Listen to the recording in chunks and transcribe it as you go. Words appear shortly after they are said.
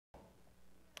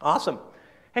Awesome.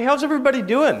 Hey, how's everybody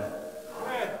doing?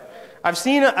 I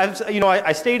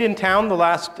stayed in town the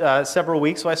last several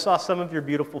weeks, so I saw some of your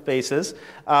beautiful faces,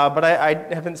 but I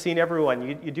haven't seen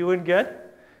everyone. You doing good?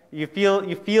 You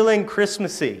feeling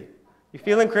Christmassy? You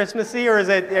feeling Christmassy, or is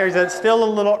it still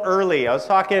a little early? I was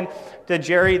talking to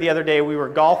Jerry the other day. We were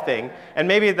golfing, and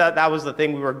maybe that was the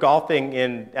thing. We were golfing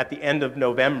at the end of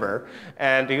November,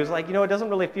 and he was like, it doesn't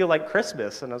really feel like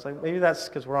Christmas. And I was like, maybe that's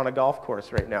because we're on a golf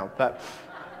course right now. But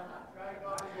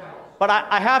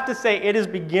I have to say, it is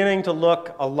beginning to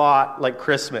look a lot like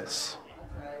Christmas.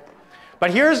 But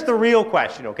here's the real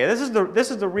question, okay? This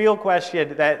is the real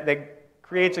question that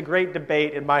creates a great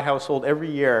debate in my household every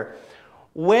year.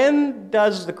 When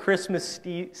does the Christmas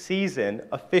season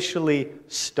officially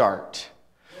start?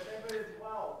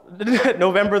 November the 12th.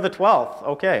 November the 12th,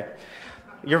 okay.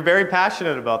 You're very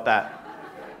passionate about that.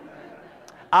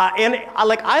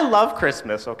 I love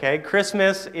Christmas, okay?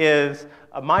 Christmas is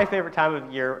my favorite time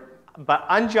of year. But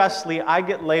unjustly, I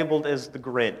get labeled as the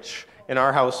Grinch in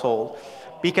our household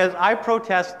because I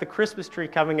protest the Christmas tree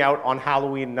coming out on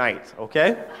Halloween night,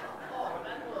 okay?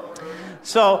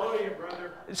 So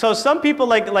some people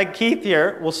like Keith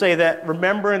here will say that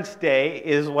Remembrance Day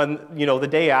is when, the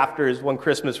day after is when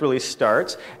Christmas really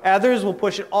starts. Others will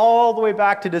push it all the way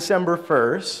back to December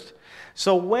 1st.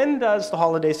 So when does the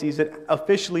holiday season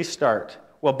officially start?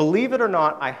 Well, believe it or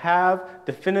not, I have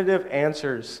definitive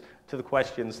answers to the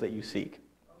questions that you seek.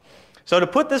 So to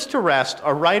put this to rest,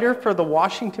 a writer for the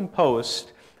Washington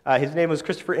Post, his name was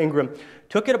Christopher Ingram,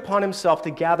 took it upon himself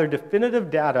to gather definitive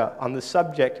data on the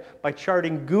subject by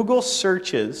charting Google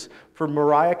searches for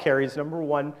Mariah Carey's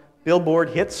 #1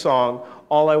 Billboard hit song,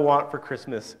 All I Want for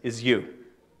Christmas Is You.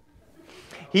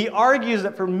 He argues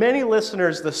that for many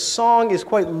listeners, the song is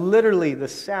quite literally the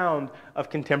sound of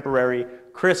contemporary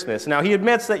Christmas. Now, he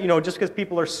admits that, just because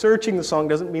people are searching the song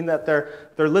doesn't mean that they're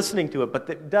listening to it, but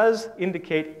it does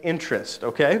indicate interest,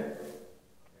 okay?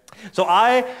 So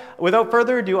without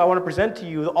further ado, I want to present to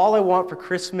you the All I Want for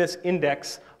Christmas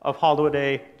Index of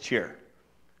Holiday Cheer.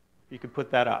 You could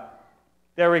put that up.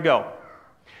 There we go.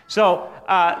 So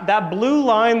that blue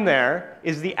line there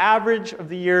is the average of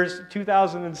the years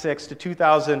 2006 to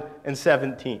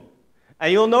 2017.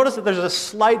 And you'll notice that there's a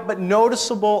slight but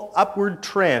noticeable upward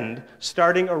trend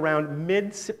starting around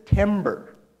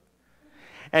mid-September.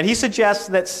 And he suggests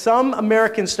that some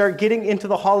Americans start getting into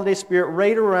the holiday spirit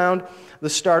right around the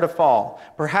start of fall.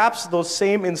 Perhaps those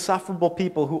same insufferable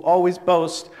people who always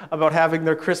boast about having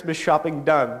their Christmas shopping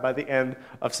done by the end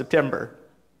of September.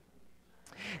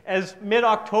 As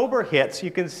mid-October hits, you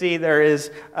can see there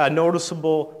is a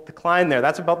noticeable decline there.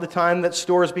 That's about the time that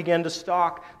stores begin to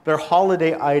stock their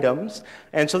holiday items.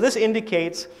 And so this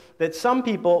indicates that some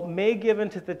people may give in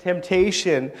to the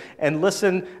temptation and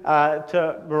listen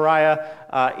to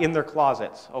Mariah in their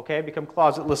closets, okay? Become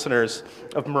closet listeners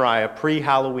of Mariah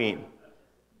pre-Halloween.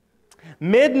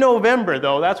 Mid-November,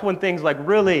 though, that's when things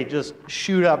really just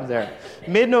shoot up there.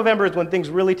 Mid-November is when things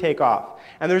really take off.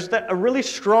 And there's a really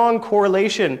strong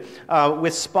correlation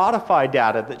with Spotify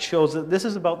data that shows that this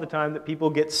is about the time that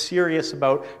people get serious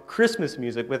about Christmas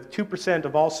music, with 2%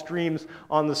 of all streams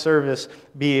on the service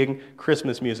being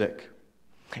Christmas music.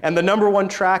 And the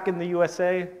 #1 track in the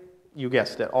USA, you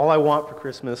guessed it, All I Want for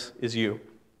Christmas Is You.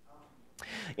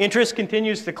 Interest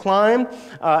continues to climb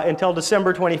until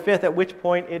December 25th, at which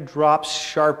point it drops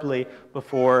sharply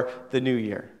before the new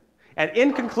year. And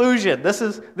in conclusion, this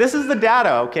is the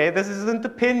data, okay? This isn't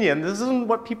opinion. This isn't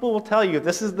what people will tell you.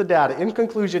 This is the data. In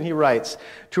conclusion, he writes,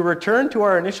 to return to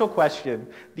our initial question,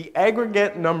 the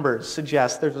aggregate numbers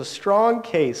suggest there's a strong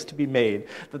case to be made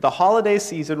that the holiday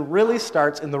season really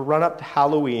starts in the run-up to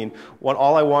Halloween, when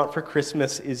All I Want for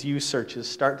Christmas Is You searches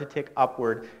start to tick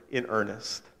upward in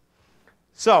earnest.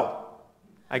 So,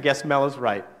 I guess Mel is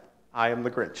right. I am the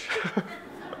Grinch.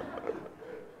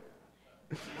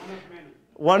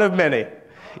 One of many.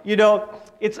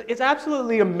 It's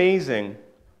absolutely amazing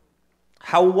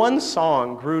how one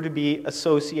song grew to be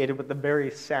associated with the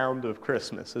very sound of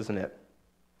Christmas, isn't it?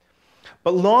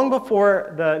 But long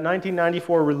before the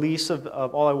 1994 release of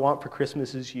All I Want for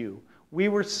Christmas Is You, we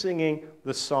were singing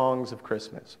the songs of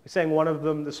Christmas. We sang one of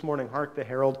them this morning, Hark the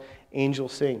Herald Angel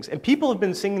Sings. And people have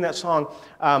been singing that song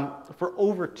for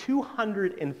over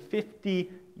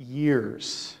 250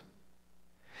 years.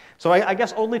 So I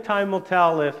guess only time will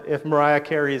tell if Mariah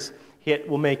Carey's hit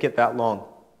will make it that long.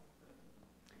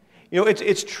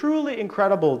 It's truly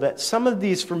incredible that some of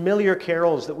these familiar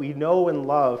carols that we know and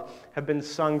love have been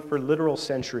sung for literal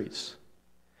centuries.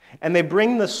 And they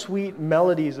bring the sweet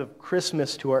melodies of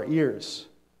Christmas to our ears.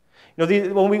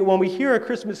 When we hear a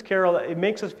Christmas carol, it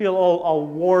makes us feel all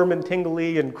warm and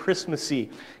tingly and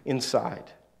Christmassy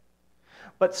inside.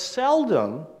 but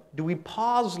seldom do we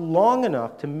pause long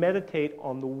enough to meditate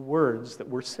on the words that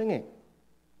we're singing.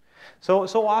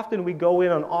 So often we go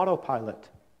in on autopilot.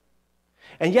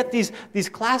 And yet these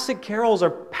classic carols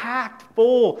are packed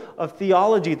full of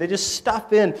theology. They just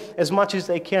stuff in as much as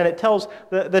they can. It tells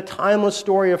the timeless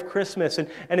story of Christmas, and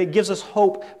it gives us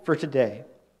hope for today.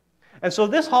 And so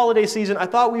this holiday season, I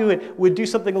thought we would do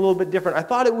something a little bit different. I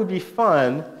thought it would be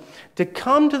fun to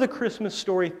come to the Christmas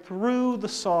story through the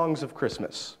songs of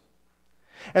Christmas.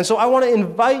 And so I want to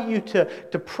invite you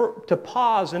to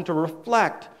pause and to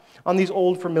reflect on these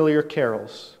old familiar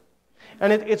carols.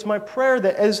 And it's my prayer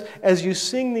that as you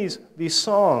sing these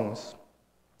songs,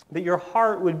 that your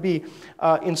heart would be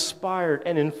inspired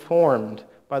and informed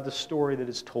by the story that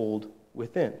is told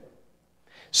within.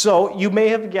 So you may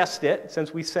have guessed it,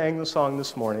 since we sang the song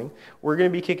this morning. We're going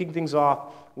to be kicking things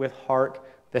off with Hark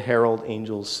the Herald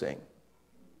Angels Sing.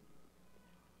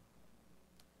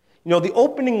 You know, the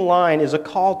opening line is a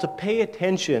call to pay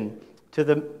attention to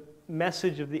the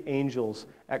message of the angels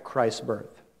at Christ's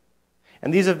birth.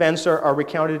 And these events are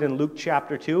recounted in Luke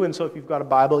chapter 2, and so if you've got a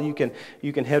Bible, you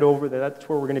can head over there. That's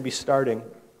where we're going to be starting.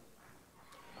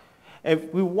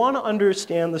 If we want to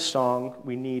understand the song,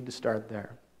 we need to start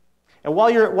there. And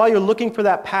while you're looking for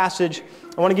that passage,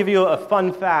 I want to give you a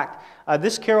fun fact.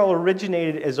 This carol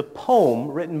originated as a poem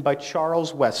written by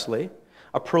Charles Wesley,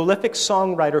 a prolific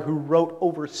songwriter who wrote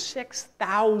over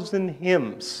 6,000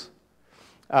 hymns,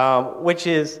 which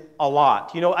is a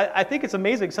lot. You know, I think it's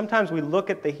amazing. Sometimes we look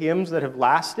at the hymns that have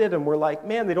lasted and we're like,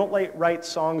 man, they don't write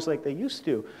songs like they used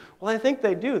to. Well, I think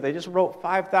they do. They just wrote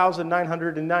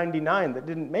 5,999 that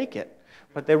didn't make it,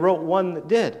 but they wrote one that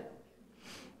did.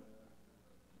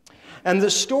 And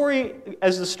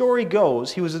as the story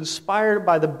goes, he was inspired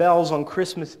by the bells on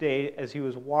Christmas Day as he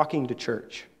was walking to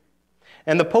church.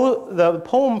 And the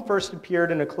poem first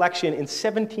appeared in a collection in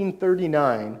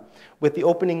 1739 with the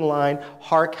opening line,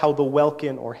 "Hark how the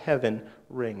welkin or heaven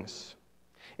rings."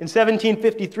 In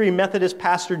 1753, Methodist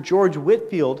pastor George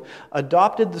Whitefield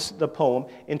adopted the poem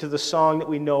into the song that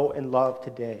we know and love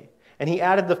today. And he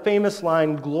added the famous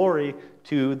line, "Glory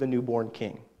to the newborn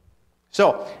King."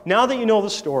 So, now that you know the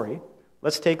story,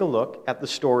 let's take a look at the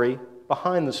story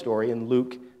behind the story in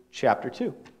Luke chapter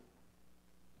 2.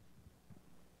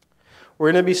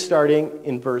 We're going to be starting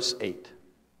in verse 8.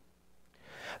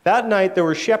 That night there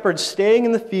were shepherds staying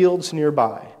in the fields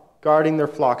nearby, guarding their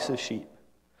flocks of sheep.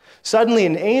 Suddenly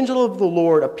an angel of the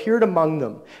Lord appeared among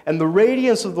them, and the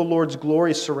radiance of the Lord's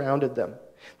glory surrounded them.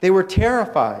 They were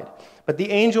terrified, but the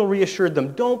angel reassured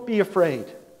them, "Don't be afraid."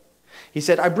 He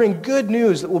said, "I bring good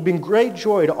news that will bring great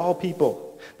joy to all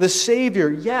people. The Savior,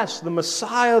 yes, the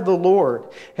Messiah, the Lord,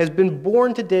 has been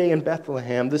born today in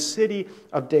Bethlehem, the city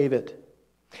of David.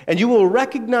 And you will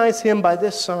recognize him by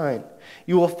this sign.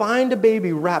 You will find a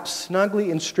baby wrapped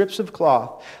snugly in strips of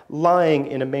cloth, lying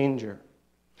in a manger."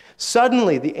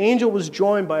 Suddenly, the angel was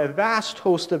joined by a vast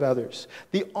host of others,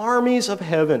 the armies of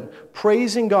heaven,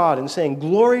 praising God and saying,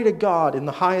 "Glory to God in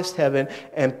the highest heaven,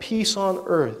 and peace on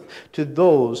earth to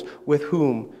those with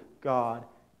whom God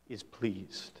is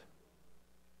pleased."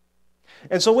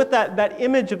 And so with that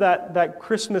image of that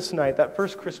Christmas night, that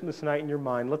first Christmas night in your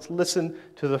mind, let's listen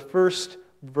to the first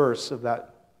verse of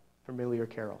that familiar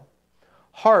carol.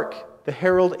 "Hark, the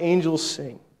herald angels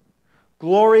sing.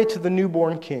 Glory to the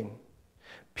newborn King.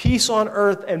 Peace on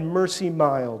earth and mercy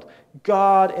mild,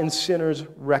 God and sinners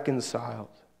reconciled.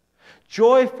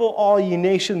 Joyful all ye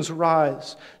nations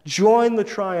rise, join the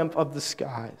triumph of the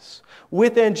skies.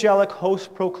 With angelic hosts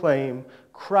proclaim,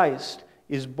 Christ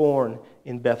is born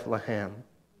in Bethlehem."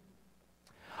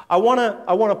 I want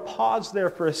to pause there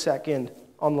for a second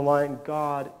on the line,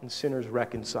 God and sinners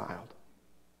reconciled.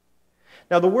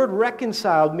 Now, the word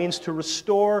reconciled means to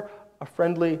restore a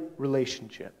friendly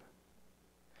relationship.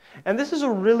 And this is a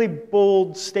really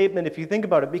bold statement if you think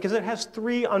about it, because it has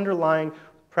three underlying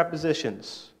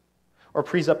prepositions. Or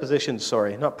presuppositions,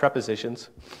 sorry, not prepositions.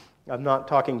 I'm not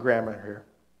talking grammar here.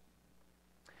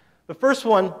 The first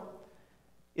one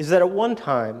is that at one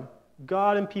time,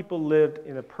 God and people lived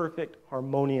in a perfect,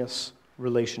 harmonious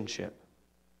relationship.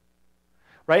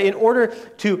 Right? In order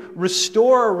to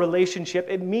restore a relationship,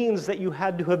 it means that you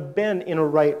had to have been in a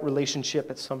right relationship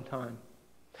at some time.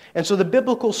 And so the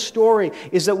biblical story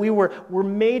is that we were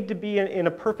made to be in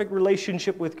a perfect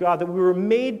relationship with God, that we were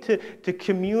made to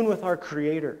commune with our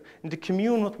Creator and to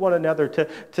commune with one another,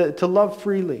 to love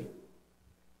freely.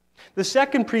 The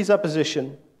second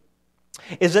presupposition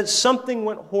is that something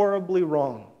went horribly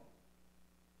wrong.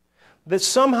 That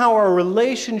somehow our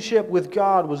relationship with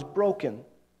God was broken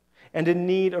and in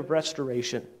need of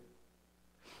restoration.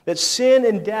 That sin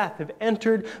and death have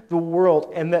entered the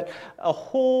world, and that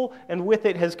with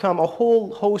it has come a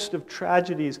whole host of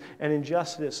tragedies and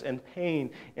injustice and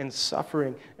pain and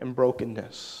suffering and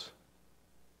brokenness.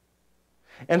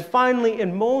 And finally,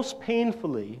 and most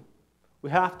painfully, we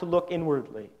have to look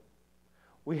inwardly.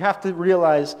 We have to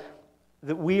realize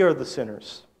that we are the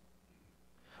sinners.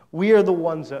 We are the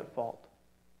ones at fault.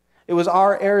 It was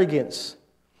our arrogance.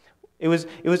 It was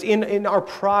in our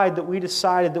pride that we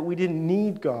decided that we didn't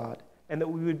need God and that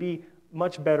we would be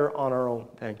much better on our own.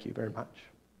 Thank you very much.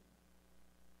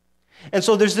 And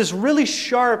so there's this really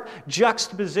sharp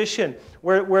juxtaposition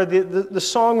where the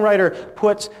songwriter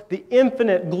puts the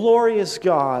infinite, glorious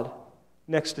God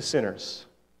next to sinners.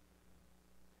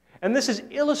 And this is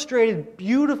illustrated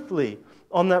beautifully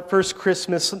on that first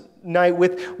Christmas night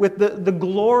with the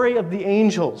glory of the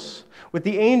angels. With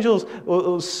the angels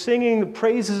singing the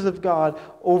praises of God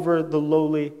over the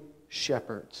lowly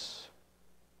shepherds.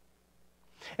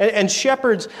 And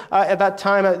shepherds at that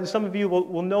time, some of you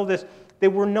will know this, they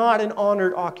were not an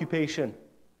honored occupation.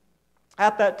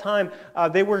 At that time,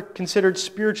 they were considered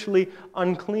spiritually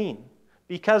unclean.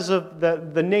 Because of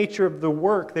the nature of the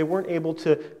work, they weren't able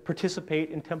to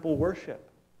participate in temple worship.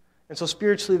 And so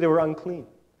spiritually, they were unclean.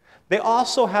 They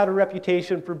also had a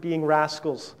reputation for being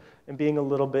rascals and being a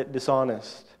little bit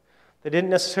dishonest. They didn't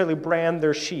necessarily brand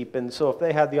their sheep, and so if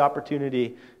they had the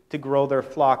opportunity to grow their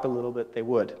flock a little bit, they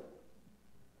would.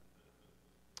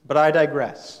 But I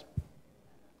digress.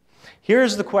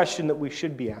 Here's the question that we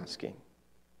should be asking.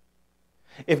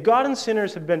 If God and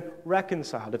sinners have been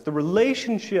reconciled, if the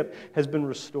relationship has been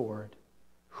restored,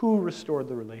 who restored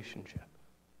the relationship?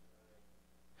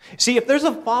 See, if there's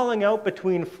a falling out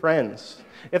between friends,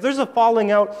 if there's a falling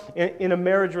out in a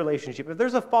marriage relationship, if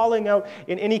there's a falling out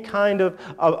in any kind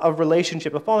of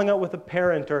relationship, a falling out with a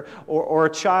parent or a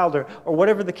child or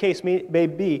whatever the case may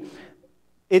be,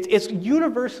 it's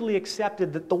universally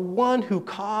accepted that the one who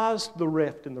caused the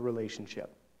rift in the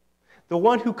relationship, the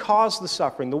one who caused the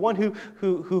suffering, the one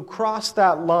who crossed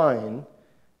that line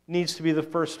needs to be the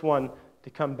first one to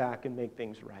come back and make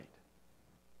things right.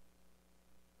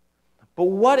 But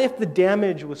what if the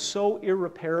damage was so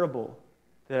irreparable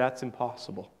that that's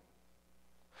impossible?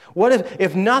 What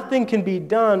if nothing can be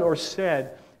done or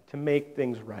said to make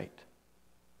things right?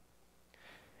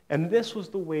 And this was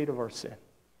the weight of our sin.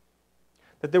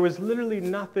 That there was literally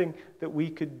nothing that we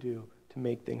could do to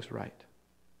make things right.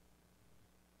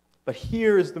 But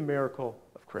here is the miracle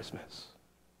of Christmas.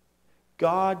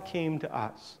 God came to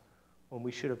us when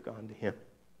we should have gone to Him.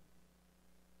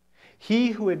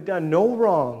 He who had done no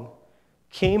wrong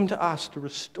came to us to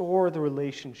restore the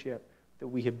relationship that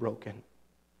we had broken.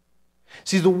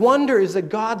 See, the wonder is that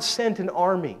God sent an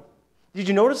army. Did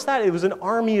you notice that? It was an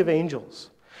army of angels.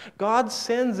 God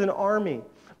sends an army,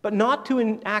 but not to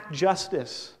enact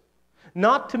justice,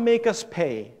 not to make us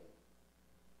pay,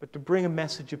 but to bring a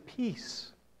message of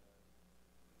peace.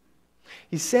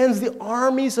 He sends the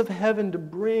armies of heaven to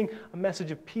bring a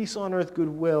message of peace on earth,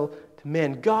 goodwill to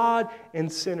men. God and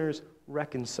sinners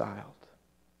reconciled.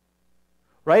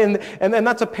 Right? And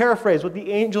that's a paraphrase. What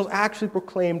the angels actually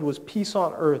proclaimed was peace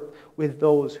on earth with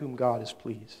those whom God is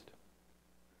pleased.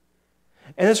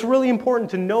 And it's really important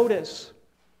to notice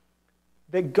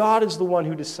that God is the one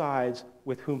who decides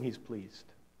with whom He's pleased.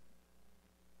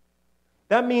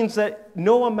 That means that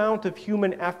no amount of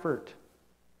human effort,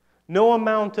 no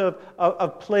amount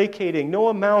of placating, no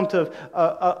amount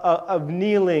of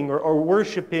kneeling or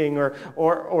worshiping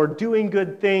or doing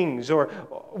good things or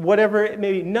whatever it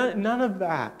may be, none of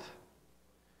that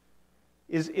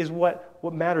is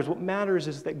what matters. What matters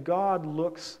is that God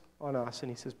looks on us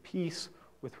and He says, peace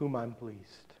with whom I'm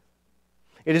pleased.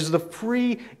 It is the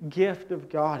free gift of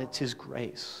God. It's His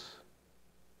grace.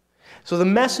 So the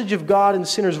message of God and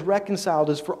sinners reconciled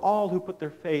is for all who put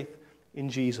their faith in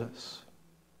Jesus.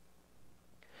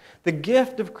 The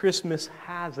gift of Christmas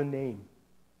has a name,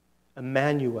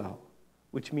 Emmanuel,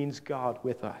 which means God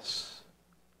with us.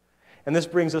 And this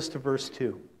brings us to verse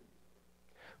 2.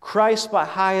 Christ by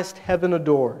highest heaven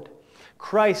adored,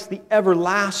 Christ the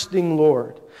everlasting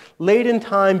Lord. Late in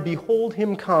time, behold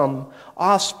Him come,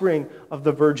 offspring of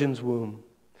the Virgin's womb.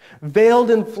 Veiled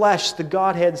in flesh, the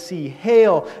Godhead see.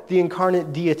 Hail, the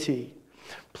incarnate deity.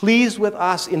 Pleased with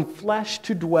us in flesh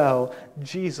to dwell,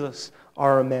 Jesus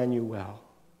our Emmanuel.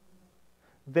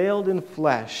 Veiled in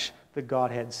flesh, the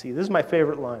Godhead see. This is my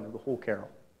favorite line of the whole carol.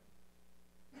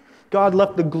 God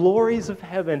left the glories of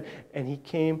heaven and He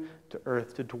came to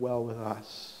earth to dwell with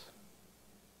us.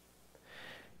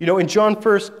 You know, in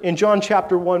John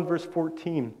chapter 1, verse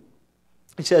 14,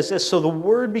 it says this, so the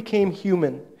Word became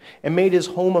human and made His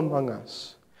home among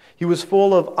us. He was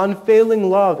full of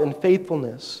unfailing love and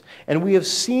faithfulness, and we have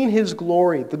seen his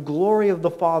glory, the glory of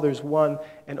the Father's one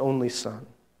and only Son.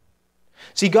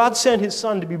 See, God sent his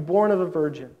Son to be born of a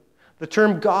virgin. The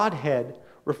term Godhead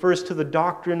refers to the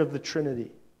doctrine of the Trinity.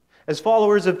 As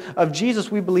followers of Jesus,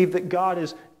 we believe that God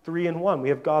is three in one. We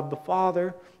have God the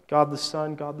Father, God the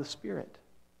Son, God the Spirit.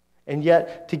 And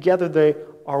yet, together they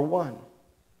are one.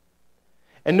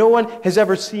 And no one has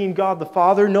ever seen God the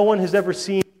Father. No one has ever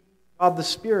seen God the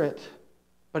Spirit.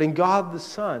 But in God the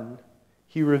Son,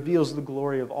 he reveals the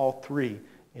glory of all three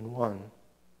in one.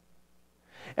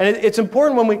 And it's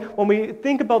important when we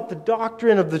think about the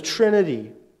doctrine of the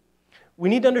Trinity, we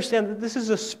need to understand that this is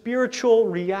a spiritual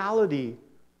reality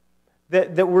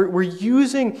that we're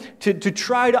using to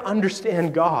try to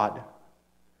understand God,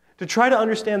 to try to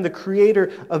understand the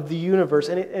creator of the universe.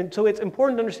 And so it's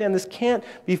important to understand this can't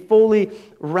be fully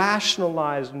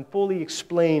rationalized and fully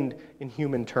explained in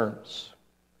human terms.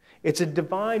 It's a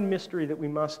divine mystery that we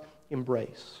must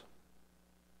embrace.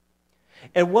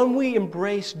 And when we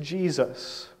embrace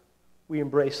Jesus, we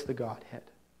embrace the Godhead.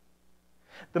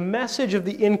 The message of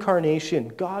the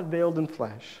incarnation, God veiled in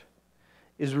flesh,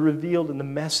 is revealed in the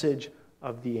message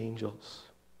of the angels.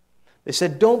 They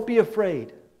said, "Don't be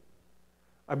afraid.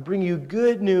 I bring you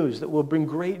good news that will bring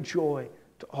great joy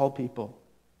to all people.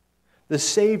 The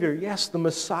Savior, yes, the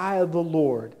Messiah, the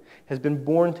Lord, has been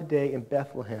born today in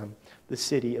Bethlehem, the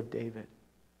city of David."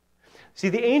 See,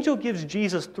 the angel gives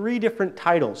Jesus three different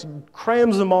titles,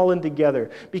 crams them all in together,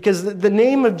 because the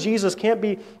name of Jesus can't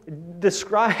be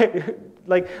described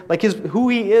like who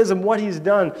he is and what he's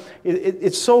done.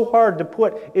 It's so hard to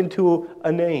put into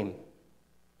a name.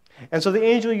 And so the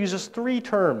angel uses three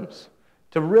terms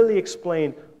to really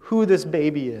explain who this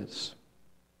baby is.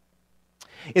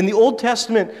 In the Old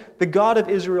Testament, the God of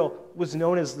Israel was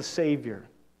known as the Savior.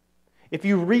 If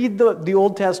you read the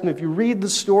Old Testament, if you read the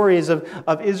stories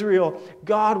of Israel,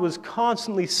 God was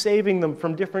constantly saving them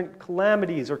from different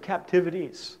calamities or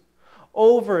captivities.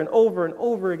 Over and over and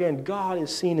over again, God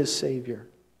is seen as Savior.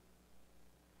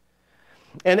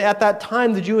 And at that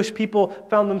time, the Jewish people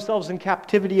found themselves in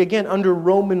captivity again under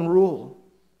Roman rule.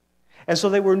 And so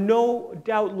they were no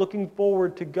doubt looking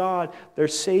forward to God, their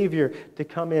Savior, to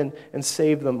come in and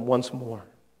save them once more.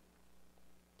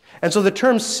 And so the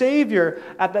term Savior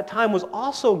at that time was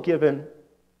also given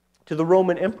to the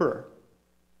Roman emperor.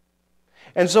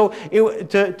 And so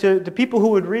to people who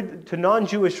would read, to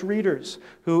non-Jewish readers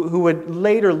who would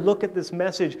later look at this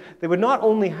message, they would not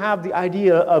only have the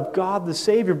idea of God the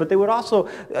Savior, but they would also,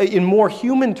 in more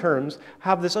human terms,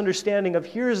 have this understanding of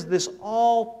here's this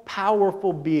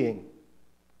all-powerful being,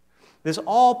 this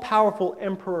all-powerful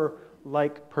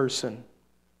emperor-like person.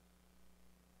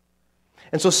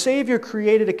 And so Savior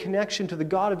created a connection to the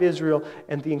God of Israel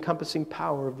and the encompassing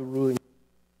power of the ruling.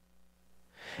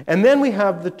 And then we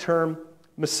have the term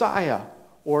Messiah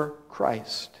or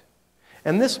Christ.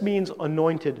 And this means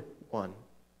anointed one,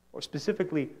 or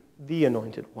specifically the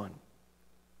anointed one.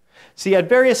 See, at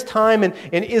various times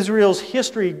in Israel's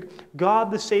history,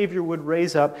 God the Savior would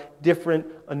raise up different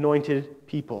anointed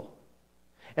people.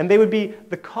 And they would be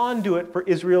the conduit for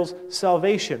Israel's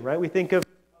salvation, right? We think of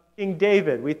King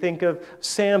David, we think of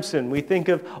Samson, we think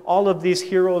of all of these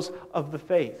heroes of the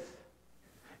faith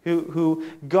who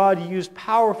God used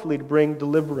powerfully to bring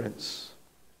deliverance.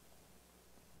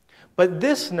 But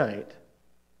this night,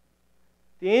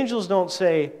 the angels don't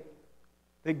say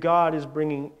that God is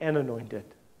bringing an anointed.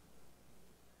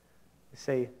 They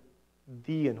say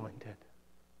the anointed,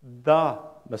 the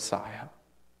Messiah,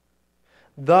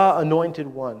 the anointed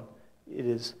one it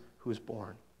is who is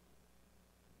born.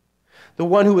 The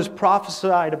one who was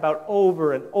prophesied about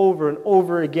over and over and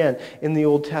over again in the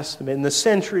Old Testament, in the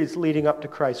centuries leading up to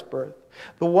Christ's birth.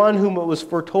 The one whom it was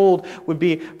foretold would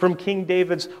be from King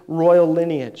David's royal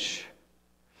lineage.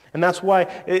 And that's why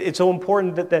it's so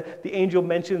important that the angel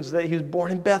mentions that he was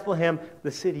born in Bethlehem,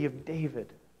 the city of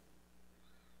David.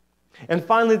 And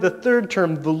finally, the third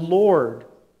term, the Lord.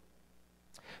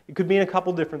 It could mean a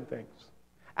couple different things.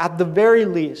 At the very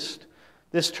least,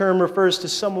 this term refers to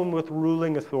someone with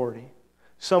ruling authority,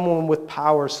 someone with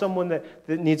power, someone that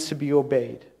needs to be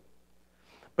obeyed.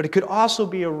 But it could also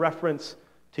be a reference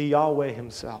to Yahweh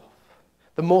himself,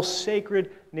 the most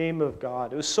sacred name of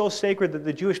God. It was so sacred that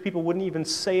the Jewish people wouldn't even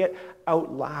say it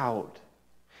out loud.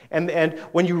 And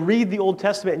when you read the Old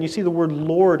Testament and you see the word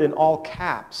Lord in all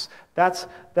caps, that's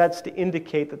to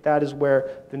indicate that is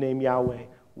where the name Yahweh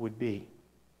would be.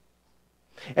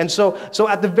 And so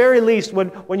at the very least,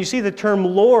 when you see the term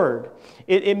Lord,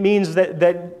 it means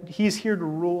that he's here to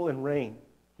rule and reign.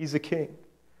 He's a king.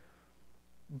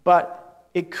 But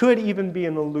it could even be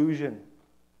an allusion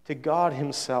to God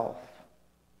himself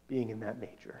being in that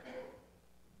manger.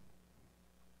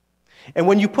 And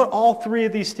when you put all three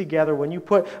of these together, when you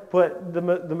put the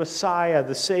Messiah,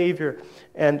 the Savior,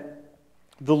 and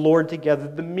the Lord together,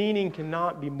 the meaning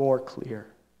cannot be more clear.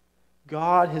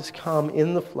 God has come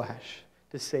in the flesh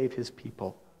to save his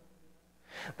people.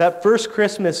 That first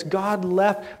Christmas, God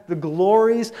left the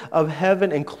glories of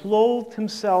heaven and clothed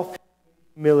himself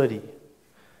in humility.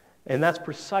 And that's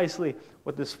precisely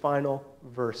what this final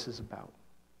verse is about.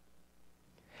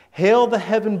 Hail the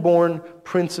heaven-born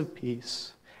Prince of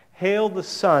Peace. Hail the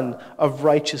Son of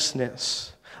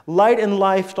Righteousness. Light and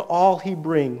life to all he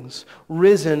brings,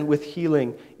 risen with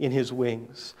healing in his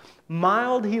wings.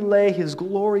 Mild he lay his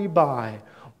glory by,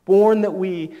 born that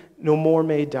we no more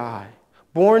may die.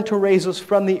 Born to raise us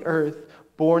from the earth,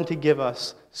 born to give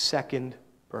us second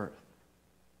birth.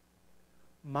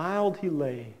 Mild he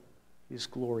lay his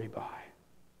glory by.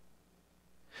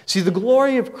 See, the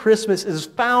glory of Christmas is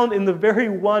found in the very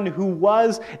one who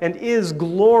was and is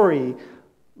glory,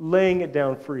 laying it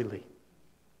down freely.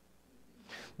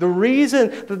 The reason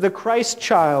that the Christ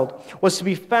child was to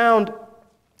be found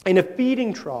in a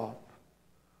feeding trough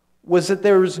was that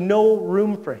there was no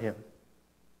room for him.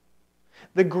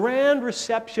 The grand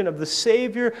reception of the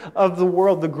Savior of the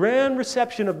world, the grand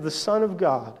reception of the Son of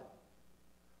God,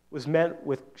 was met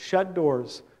with shut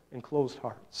doors and closed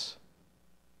hearts.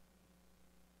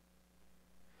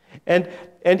 And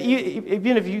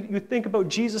even if you think about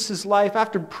Jesus' life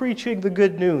after preaching the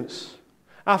good news,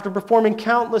 after performing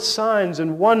countless signs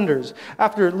and wonders,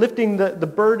 after lifting the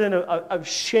burden of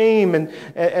shame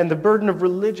and the burden of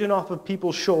religion off of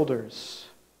people's shoulders,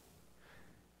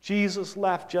 Jesus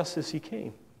left just as he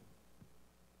came,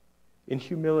 in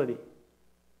humility,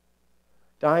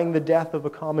 dying the death of a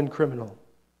common criminal,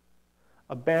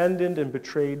 abandoned and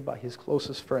betrayed by his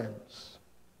closest friends.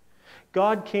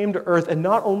 God came to earth, and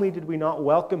not only did we not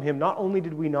welcome him, not only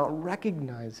did we not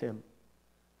recognize him,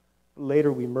 but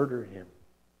later we murdered him.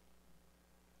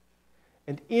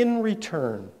 And in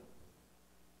return,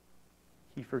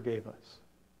 he forgave us.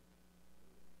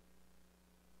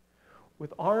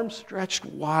 With arms stretched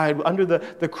wide, under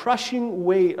the crushing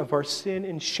weight of our sin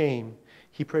and shame,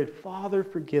 he prayed, "Father,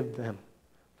 forgive them,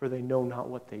 for they know not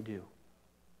what they do."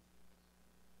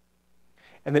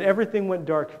 And then everything went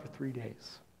dark for 3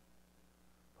 days.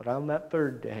 But on that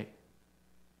third day,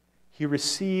 he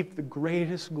received the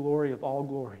greatest glory of all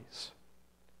glories.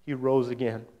 He rose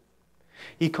again.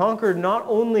 He conquered not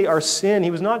only our sin, he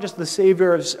was not just the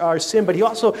Savior of our sin, but he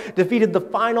also defeated the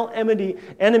final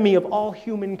enemy of all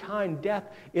humankind,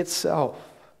 death itself.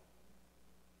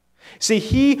 See,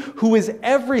 he who is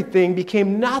everything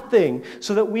became nothing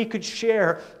so that we could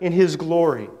share in his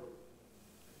glory.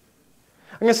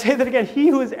 I'm going to say that again. He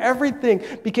who is everything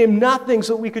became nothing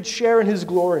so that we could share in his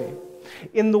glory.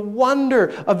 In the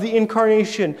wonder of the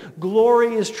incarnation,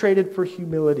 glory is traded for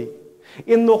humility.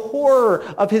 In the horror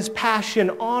of his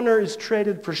passion, honor is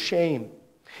traded for shame.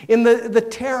 In the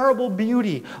terrible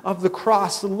beauty of the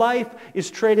cross, life is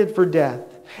traded for death.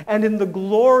 And in the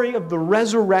glory of the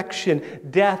resurrection,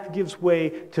 death gives way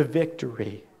to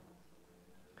victory.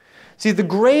 See, the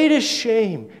greatest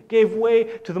shame gave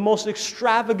way to the most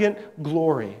extravagant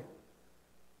glory.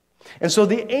 And so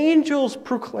the angels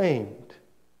proclaimed,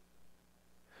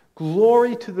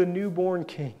 "Glory to the newborn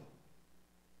King."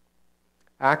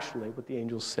 Actually, what the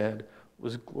angels said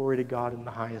was, "Glory to God in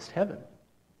the highest heaven."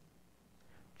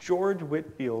 George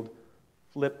Whitefield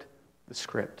flipped the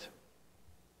script.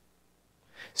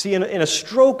 See, in a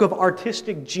stroke of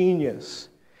artistic genius,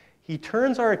 he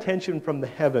turns our attention from the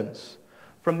heavens,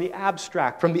 from the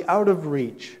abstract, from the out of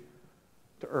reach,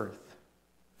 to earth,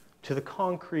 to the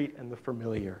concrete and the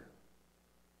familiar.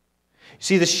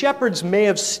 See, the shepherds may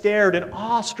have stared in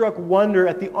awestruck wonder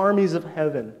at the armies of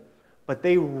heaven, but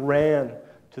they ran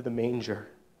to the manger.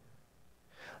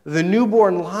 The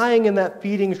newborn lying in that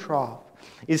feeding trough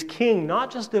is king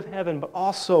not just of heaven, but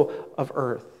also of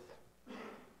earth.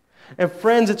 And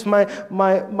friends, it's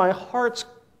my heart's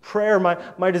prayer,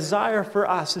 my desire for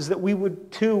us is that we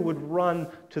would run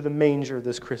to the manger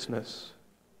this Christmas.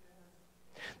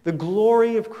 The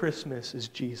glory of Christmas is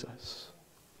Jesus.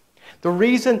 The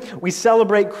reason we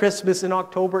celebrate Christmas in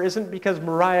October isn't because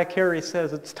Mariah Carey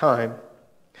says it's time.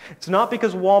 It's not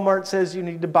because Walmart says you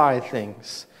need to buy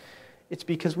things. It's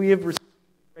because we have received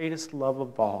the greatest love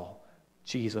of all,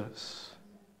 Jesus.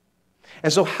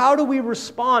 And so how do we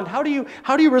respond? How do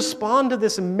you respond to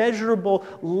this immeasurable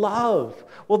love?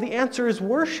 Well, the answer is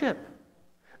worship.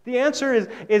 The answer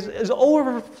is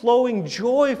overflowing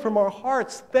joy from our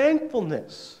hearts,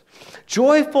 thankfulness.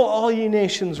 Joyful, all ye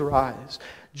nations rise.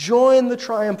 Join the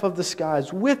triumph of the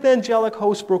skies. With angelic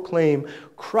hosts proclaim,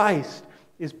 Christ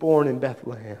is born in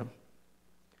Bethlehem.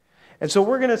 And so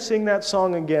we're going to sing that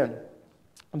song again.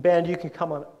 Band, you can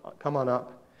come on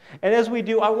up. And as we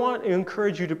do, I want to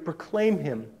encourage you to proclaim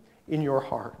him in your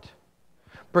heart.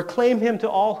 Proclaim him to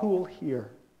all who will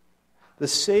hear. The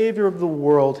Savior of the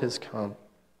world has come.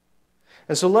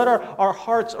 And so let our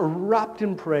hearts erupt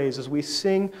in praise as we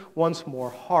sing once more,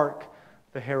 Hark,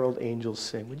 the herald angels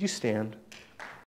sing. Would you stand?